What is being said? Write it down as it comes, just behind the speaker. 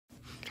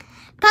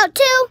About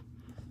 2.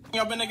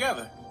 Y'all been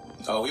together?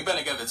 Oh, we've been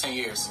together 10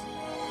 years.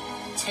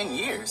 10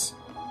 years?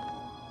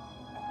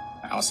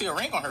 I don't see a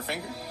ring on her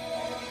finger.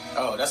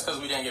 Oh, that's because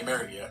we didn't get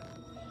married yet.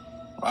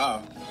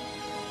 Wow.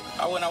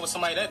 I went out with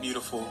somebody that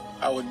beautiful.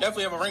 I would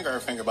definitely have a ring on her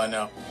finger by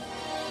now.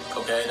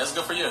 Okay, that's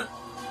good for you.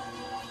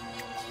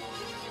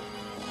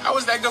 How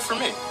is that good for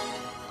me?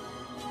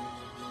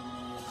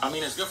 I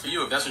mean, it's good for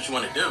you if that's what you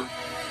want to do.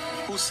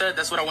 Who said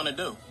that's what I want to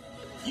do?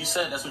 You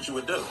said that's what you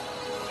would do.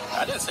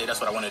 I didn't say that's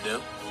what I want to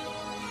do.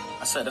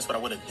 I said that's what I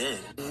would have did.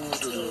 Oh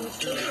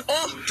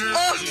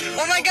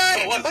my God!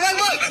 Oh my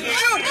God!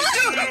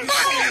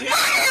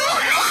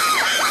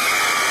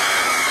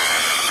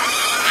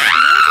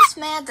 I'm just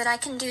mad that I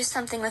can do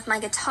something with my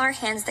guitar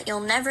hands that you'll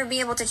never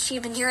be able to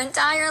achieve in your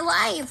entire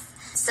life.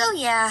 So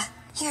yeah,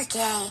 you're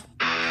gay.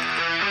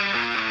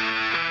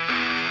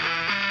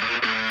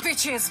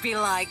 Bitches be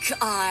like,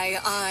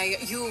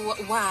 you,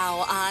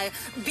 wow,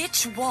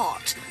 bitch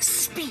what?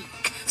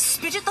 Speak.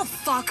 Spit it the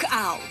fuck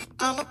out.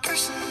 I'm a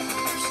person,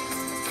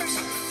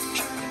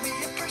 trying to be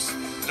a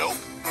person. Nope.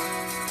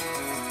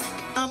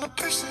 I'm a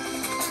person,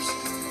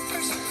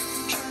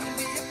 trying to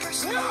be a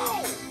person.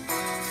 No!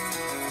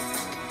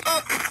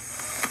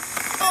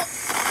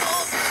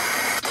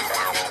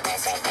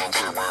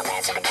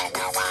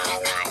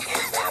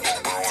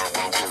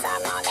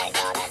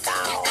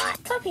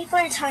 Some people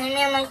are telling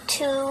me I'm like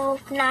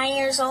 9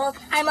 years old.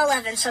 I'm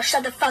 11, so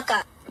shut the fuck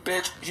up.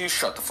 Bitch, you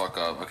shut the fuck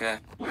up, okay?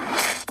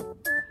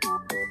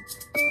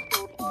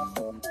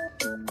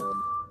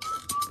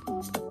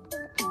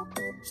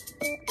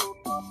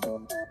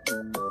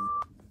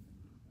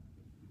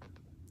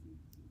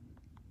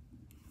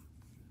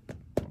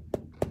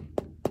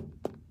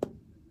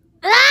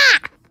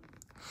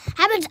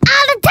 Happens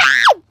all the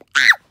time.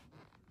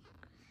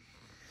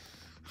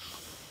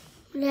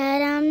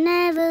 That I'm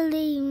never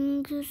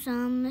leaving 'cause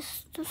I'm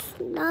Mr.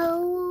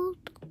 Snow.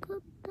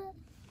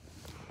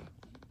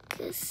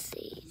 'Cause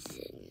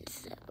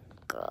seasons are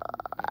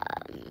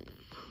gone.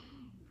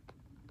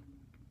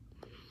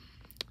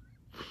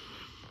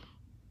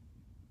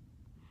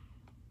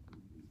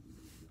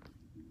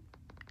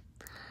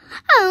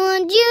 I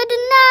want you to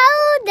know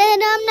that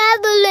I'm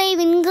never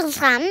leaving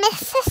 'cause I'm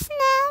Mr.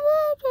 Snow.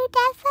 You'll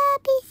never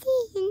be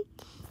seen.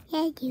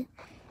 Yeah, you.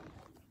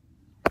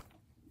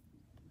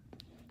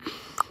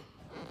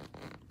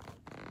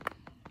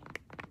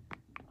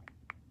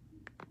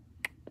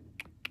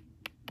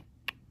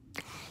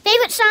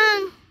 Favorite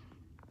song?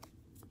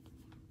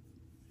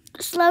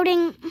 It's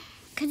loading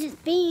because it's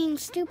being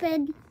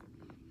stupid.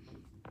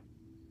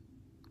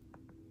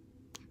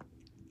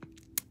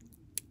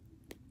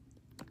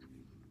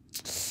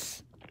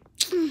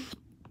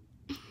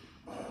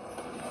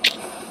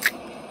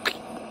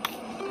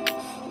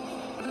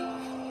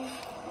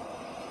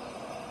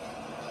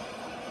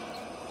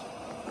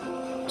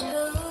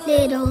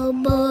 Little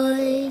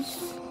boys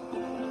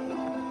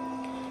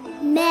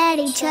met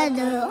each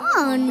other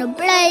on the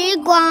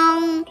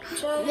playground,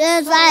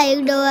 just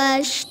like the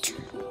rest.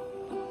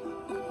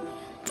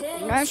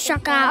 They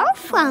struck out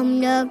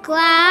from the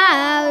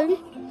crowd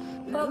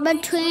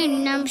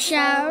between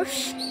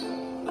themselves.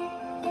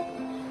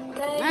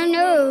 I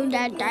knew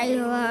that they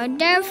were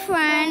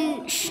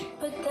different.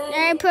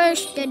 They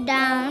pushed it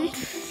down.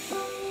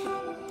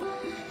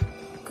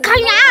 'Cause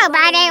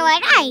nobody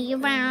would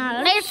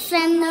even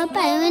listen. The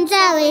parents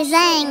always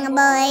sang,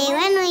 boy,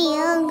 when we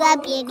young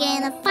up, you're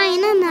gonna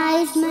find a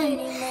nice man.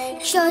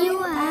 Show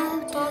you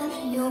out,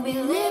 you'll be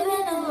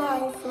living a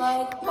life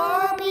like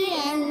Barbie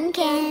and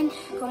Ken.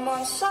 Come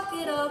on, suck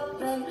it up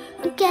and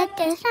get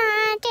this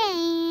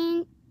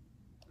thing.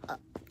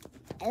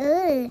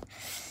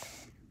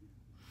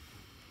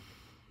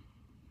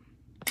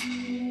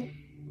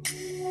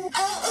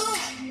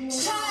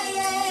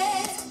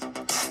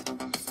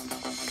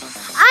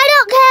 I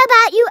don't care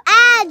about you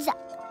ads.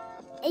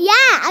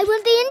 Yeah, I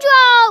want the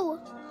intro.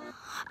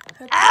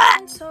 Her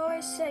parents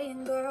always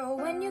saying, girl,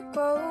 when you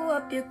grow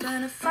up, you're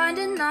gonna find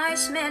a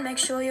nice man. Make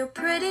sure you're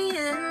pretty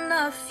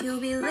enough. You'll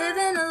be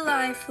living a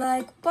life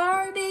like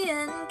Barbie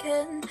and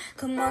Ken.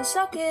 Come on,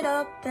 suck it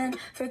up and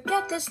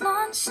forget this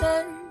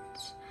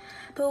nonsense.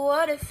 But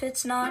what if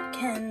it's not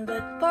Ken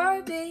but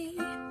Barbie?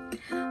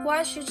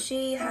 Why should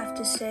she have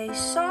to say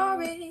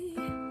sorry?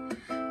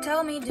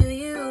 Tell me, do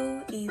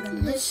you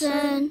even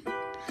listen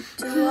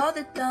to all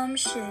the dumb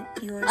shit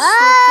you're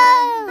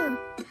saying?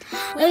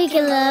 We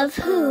can love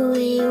who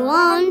we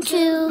want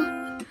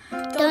to.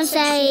 Don't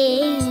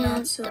say he's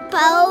not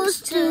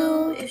supposed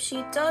to. If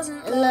she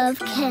doesn't Love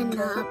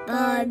cannot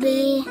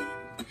Barbie.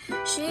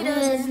 she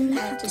Doesn't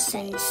have to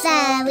say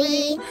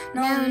sorry.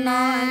 No,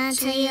 not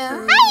to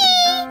you.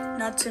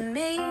 Not to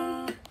me,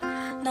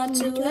 not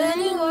to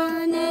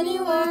anyone,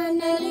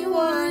 anyone,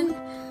 anyone.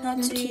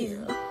 Not to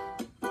you,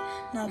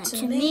 not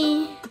to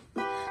me,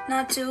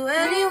 not to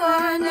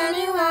anyone,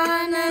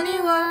 anyone,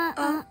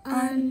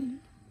 anyone.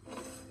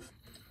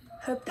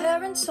 Her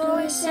parents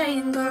always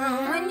saying,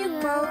 girl, when you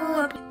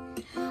grow up,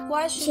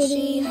 why should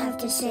she have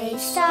to say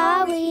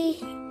sorry?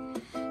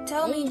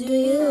 Tell me, Do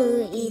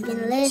you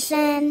even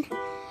listen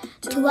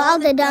To all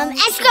the dumb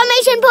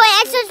exclamation point,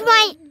 exclamation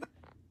point.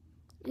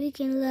 We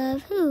can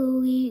love who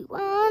we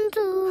want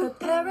Her to.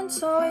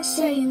 parents always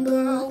saying,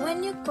 girl,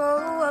 when you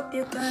grow up,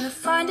 you're gonna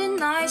find a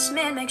nice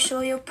man. Make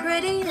sure you're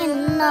pretty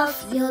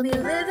enough. You'll be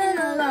living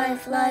a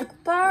life like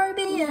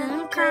Barbie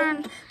and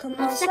Ken. Come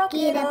on, suck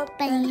it up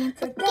and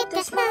forget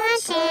this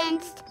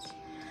nonsense.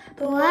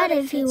 But what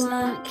if you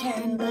want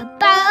Ken but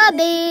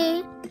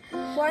Barbie?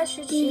 Why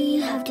should Do she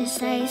you have to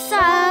say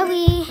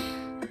sorry?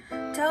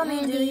 tell me,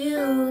 And do do you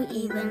you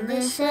even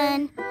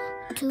listen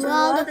to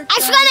all the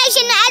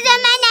exclamation as a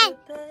minute?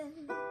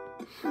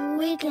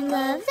 We can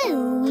love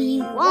who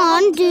we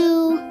want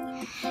to.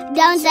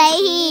 Don't say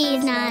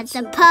he's not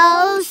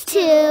supposed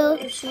to.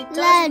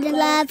 Let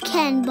love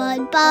Ken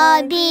but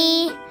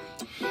Barbie.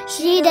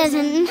 She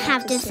doesn't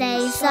have to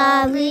say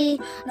sorry.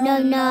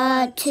 No,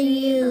 not to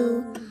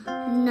you,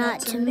 not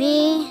to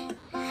me,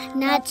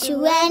 not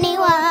to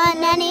anyone,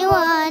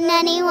 anyone,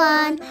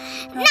 anyone.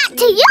 Not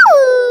to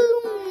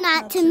you,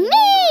 not to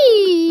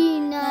me,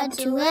 not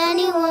to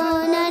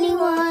anyone,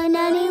 anyone,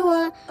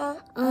 anyone.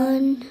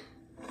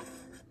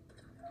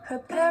 Her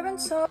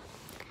parents are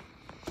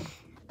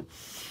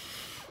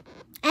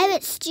I have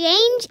it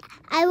strange.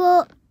 I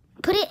will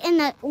put it in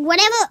the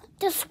whatever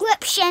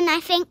description I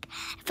think,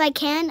 if I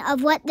can,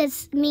 of what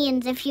this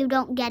means if you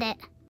don't get it.